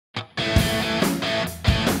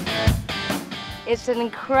It's an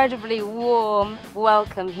incredibly warm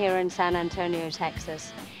welcome here in San Antonio,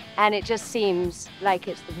 Texas. And it just seems like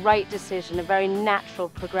it's the right decision, a very natural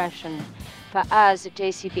progression for us at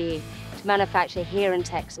JCB to manufacture here in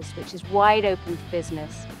Texas, which is wide open for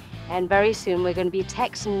business. And very soon we're going to be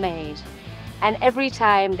Texan-made. And every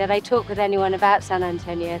time that I talk with anyone about San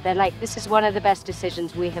Antonio, they're like, this is one of the best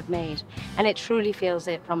decisions we have made. And it truly feels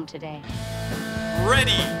it from today.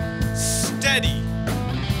 Ready, steady,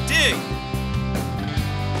 dig.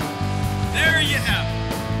 There you have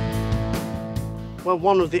it. Well,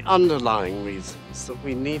 one of the underlying reasons that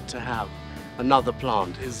we need to have another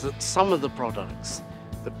plant is that some of the products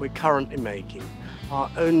that we're currently making are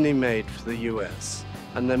only made for the US,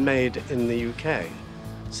 and they're made in the UK.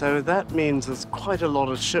 So that means there's quite a lot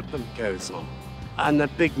of shipment goes on. And they're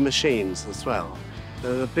big machines as well.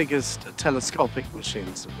 They're the biggest telescopic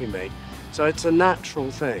machines that we make. So it's a natural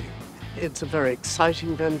thing. It's a very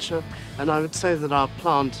exciting venture, and I would say that our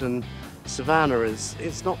plant in Savannah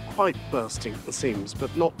is not quite bursting at the seams,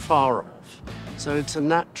 but not far off. So it's a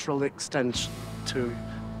natural extension to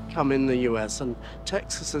come in the US, and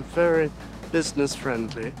Texas is very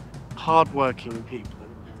business-friendly, hard-working people.